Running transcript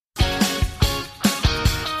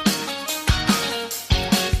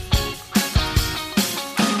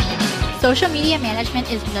Social media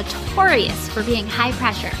management is notorious for being high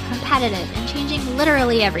pressure, competitive, and changing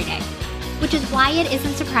literally every day, which is why it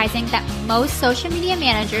isn't surprising that most social media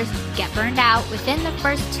managers get burned out within the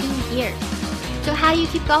first 2 years. So how do you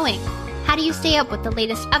keep going? How do you stay up with the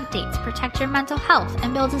latest updates, protect your mental health,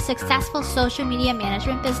 and build a successful social media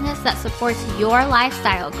management business that supports your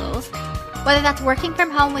lifestyle goals? Whether that's working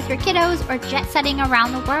from home with your kiddos or jet setting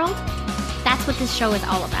around the world, that's what this show is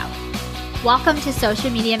all about. Welcome to Social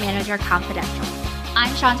Media Manager Confidential.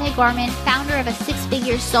 I'm Shantae Gorman, founder of a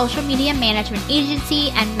 6-figure social media management agency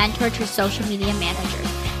and mentor to social media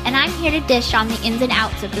managers. And I'm here to dish on the ins and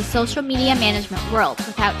outs of the social media management world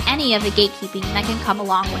without any of the gatekeeping that can come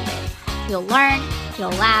along with it. You'll learn, you'll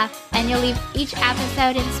laugh, and you'll leave each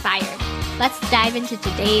episode inspired. Let's dive into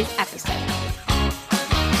today's episode.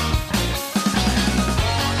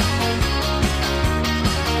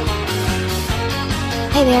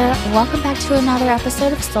 Hey there, welcome back to another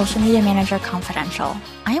episode of Social Media Manager Confidential.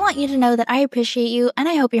 I want you to know that I appreciate you and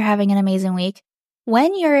I hope you're having an amazing week.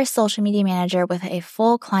 When you're a social media manager with a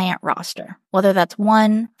full client roster, whether that's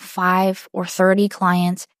 1, 5, or 30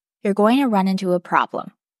 clients, you're going to run into a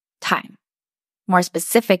problem: time. More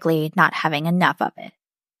specifically, not having enough of it.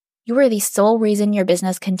 You are the sole reason your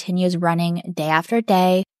business continues running day after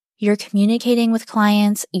day. You're communicating with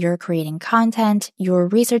clients, you're creating content, you're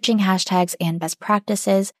researching hashtags and best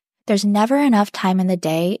practices. There's never enough time in the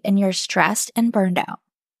day and you're stressed and burned out,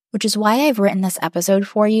 which is why I've written this episode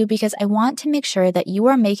for you, because I want to make sure that you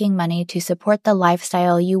are making money to support the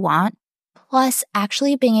lifestyle you want, plus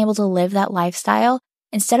actually being able to live that lifestyle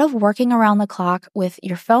instead of working around the clock with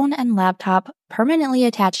your phone and laptop permanently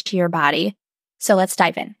attached to your body. So let's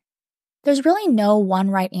dive in. There's really no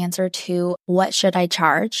one right answer to what should I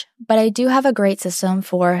charge, but I do have a great system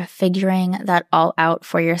for figuring that all out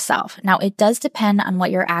for yourself. Now, it does depend on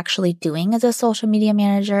what you're actually doing as a social media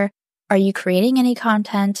manager. Are you creating any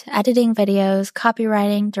content, editing videos,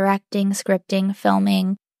 copywriting, directing, scripting,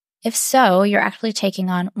 filming? If so, you're actually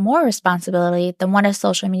taking on more responsibility than what a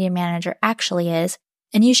social media manager actually is,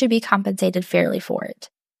 and you should be compensated fairly for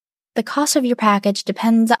it. The cost of your package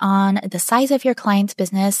depends on the size of your client's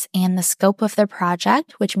business and the scope of their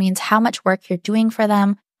project, which means how much work you're doing for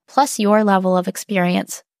them, plus your level of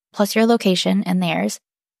experience, plus your location and theirs.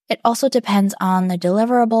 It also depends on the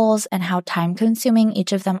deliverables and how time-consuming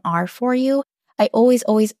each of them are for you. I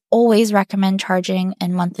always recommend charging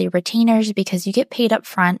in monthly retainers because you get paid up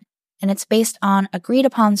front, and it's based on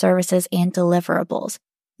agreed-upon services and deliverables,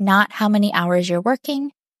 not how many hours you're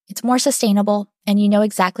working. It's more sustainable, and you know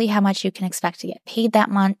exactly how much you can expect to get paid that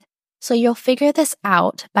month. So you'll figure this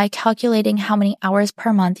out by calculating how many hours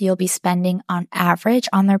per month you'll be spending on average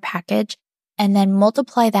on their package, and then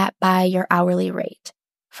multiply that by your hourly rate.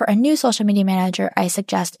 For a new social media manager, I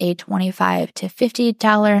suggest a $25 to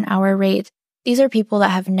 $50 an hour rate. These are people that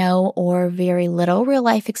have no or very little real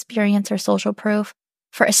life experience or social proof.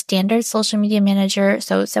 For a standard social media manager,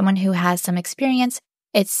 so someone who has some experience,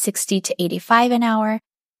 it's $60 to $85 an hour.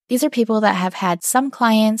 These are people that have had some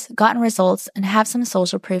clients, gotten results, and have some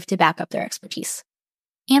social proof to back up their expertise.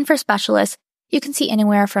 And for specialists, you can see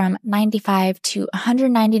anywhere from $95 to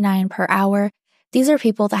 $199 per hour. These are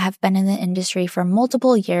people that have been in the industry for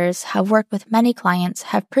multiple years, have worked with many clients,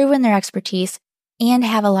 have proven their expertise, and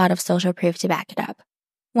have a lot of social proof to back it up.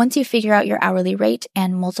 Once you figure out your hourly rate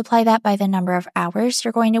and multiply that by the number of hours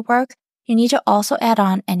you're going to work, you need to also add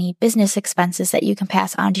on any business expenses that you can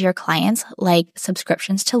pass on to your clients, like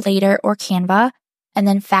subscriptions to Later or Canva, and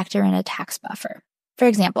then factor in a tax buffer. For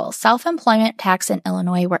example, self-employment tax in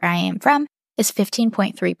Illinois, where I am from, is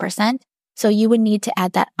 15.3%, so you would need to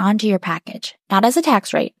add that onto your package, not as a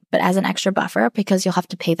tax rate, but as an extra buffer because you'll have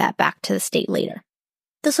to pay that back to the state later.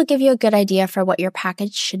 This will give you a good idea for what your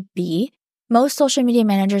package should be. Most social media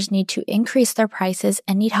managers need to increase their prices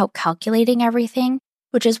and need help calculating everything,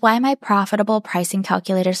 which is why my profitable pricing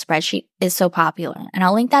calculator spreadsheet is so popular. And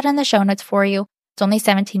I'll link that in the show notes for you. It's only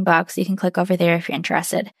 $17. You can click over there if you're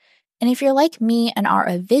interested. And if you're like me and are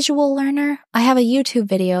a visual learner, I have a YouTube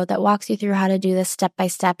video that walks you through how to do this step by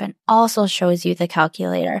step and also shows you the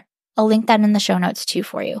calculator. I'll link that in the show notes too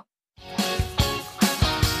for you.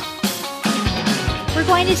 We're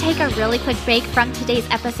going to take a really quick break from today's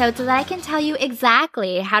episode so that I can tell you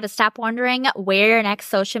exactly how to stop wondering where your next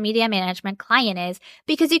social media management client is,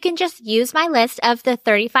 because you can just use my list of the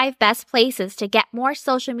 35 best places to get more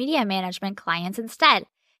social media management clients instead.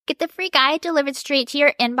 Get the free guide delivered straight to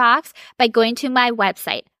your inbox by going to my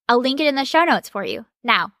website. I'll link it in the show notes for you.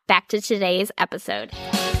 Now, back to today's episode.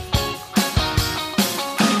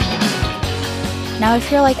 Now,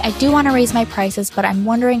 if you're like, I do want to raise my prices, but I'm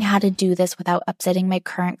wondering how to do this without upsetting my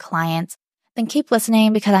current clients, Then keep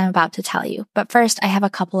listening because I'm about to tell you. But first, I have a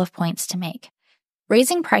couple of points to make.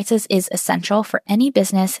 Raising prices is essential for any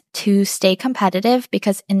business to stay competitive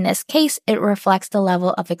because in this case, it reflects the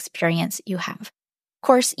level of experience you have. Of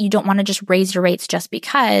course, you don't want to just raise your rates just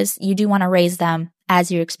because. You do want to raise them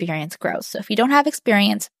as your experience grows. So if you don't have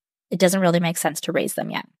experience, it doesn't really make sense to raise them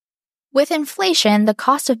yet. With inflation, the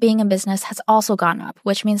cost of being a business has also gone up,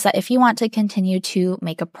 which means that if you want to continue to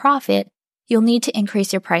make a profit, you'll need to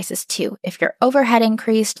increase your prices too. If your overhead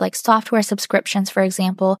increased, like software subscriptions, for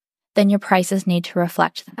example, then your prices need to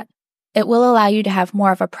reflect that. It will allow you to have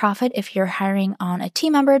more of a profit if you're hiring on a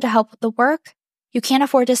team member to help with the work. You can't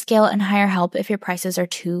afford to scale and hire help if your prices are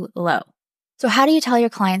too low. So how do you tell your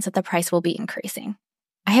clients that the price will be increasing?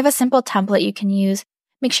 I have a simple template you can use.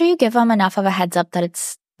 Make sure you give them enough of a heads up that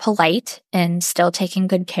it's polite and still taking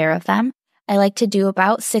good care of them. I like to do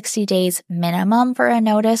about 60 days minimum for a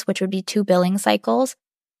notice, which would be 2 billing cycles.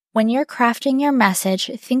 When you're crafting your message,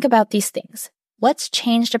 think about these things. What's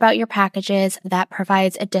changed about your packages that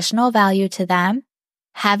provides additional value to them?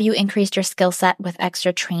 Have you increased your skill set with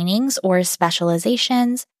extra trainings or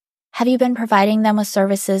specializations? Have you been providing them with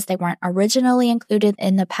services they weren't originally included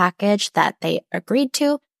in the package that they agreed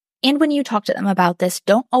to? And when you talk to them about this,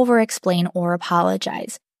 don't over-explain or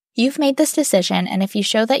apologize. You've made this decision, and if you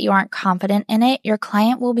show that you aren't confident in it, your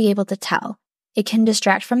client will be able to tell. It can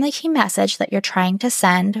distract from the key message that you're trying to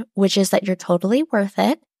send, which is that you're totally worth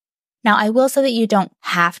it. Now, I will say that you don't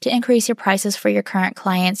have to increase your prices for your current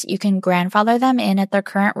clients. You can grandfather them in at their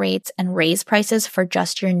current rates and raise prices for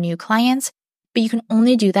just your new clients, but you can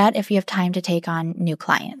only do that if you have time to take on new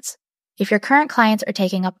clients. If your current clients are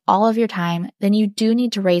taking up all of your time, then you do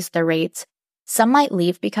need to raise their rates. Some might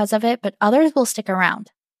leave because of it, but others will stick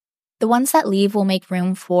around. The ones that leave will make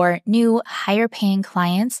room for new, higher-paying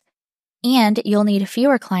clients, and you'll need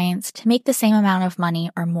fewer clients to make the same amount of money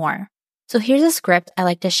or more. So here's a script I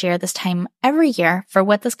like to share this time every year for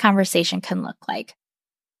what this conversation can look like.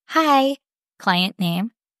 Hi, client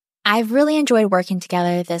name. I've really enjoyed working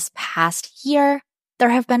together this past year. There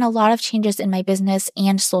have been a lot of changes in my business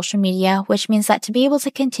and social media, which means that to be able to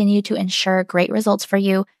continue to ensure great results for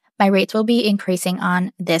you, my rates will be increasing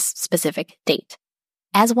on this specific date.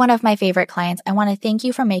 As one of my favorite clients, I want to thank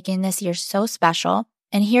you for making this year so special.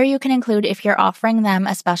 And here you can include if you're offering them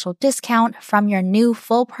a special discount from your new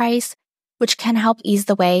full price, which can help ease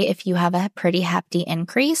the way if you have a pretty hefty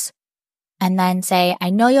increase. And then say, I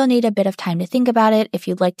know you'll need a bit of time to think about it. If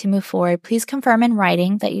you'd like to move forward, please confirm in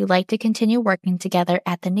writing that you'd like to continue working together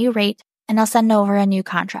at the new rate, and I'll send over a new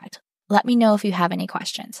contract. Let me know if you have any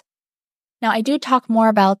questions. Now, I do talk more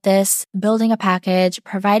about this, building a package,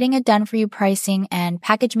 providing a done-for-you pricing and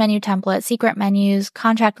package menu template, secret menus,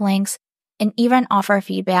 contract links, and even offer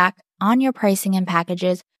feedback on your pricing and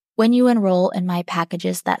packages when you enroll in my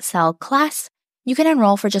Packages That Sell class. You can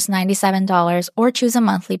enroll for just $97 or choose a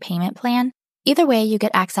monthly payment plan. Either way, you get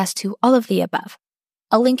access to all of the above.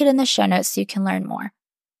 I'll link it in the show notes so you can learn more.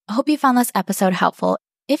 I hope you found this episode helpful.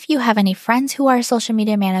 If you have any friends who are social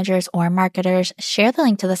media managers or marketers, share the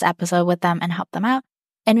link to this episode with them and help them out.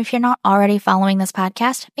 And if you're not already following this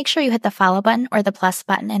podcast, make sure you hit the follow button or the plus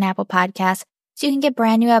button in Apple Podcasts so you can get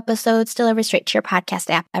brand new episodes delivered straight to your podcast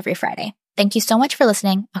app every Friday. Thank you so much for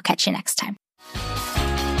listening. I'll catch you next time.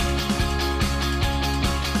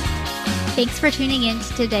 Thanks for tuning in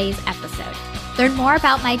to today's episode. Learn more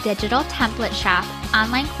about my digital template shop,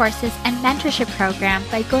 online courses, and mentorship program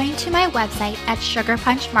by going to my website at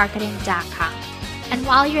sugarpunchmarketing.com. And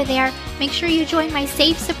while you're there, make sure you join my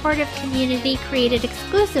safe, supportive community created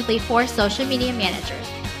exclusively for social media managers.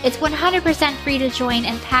 It's 100% free to join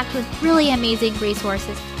and packed with really amazing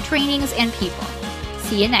resources, trainings, and people.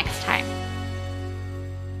 See you next time.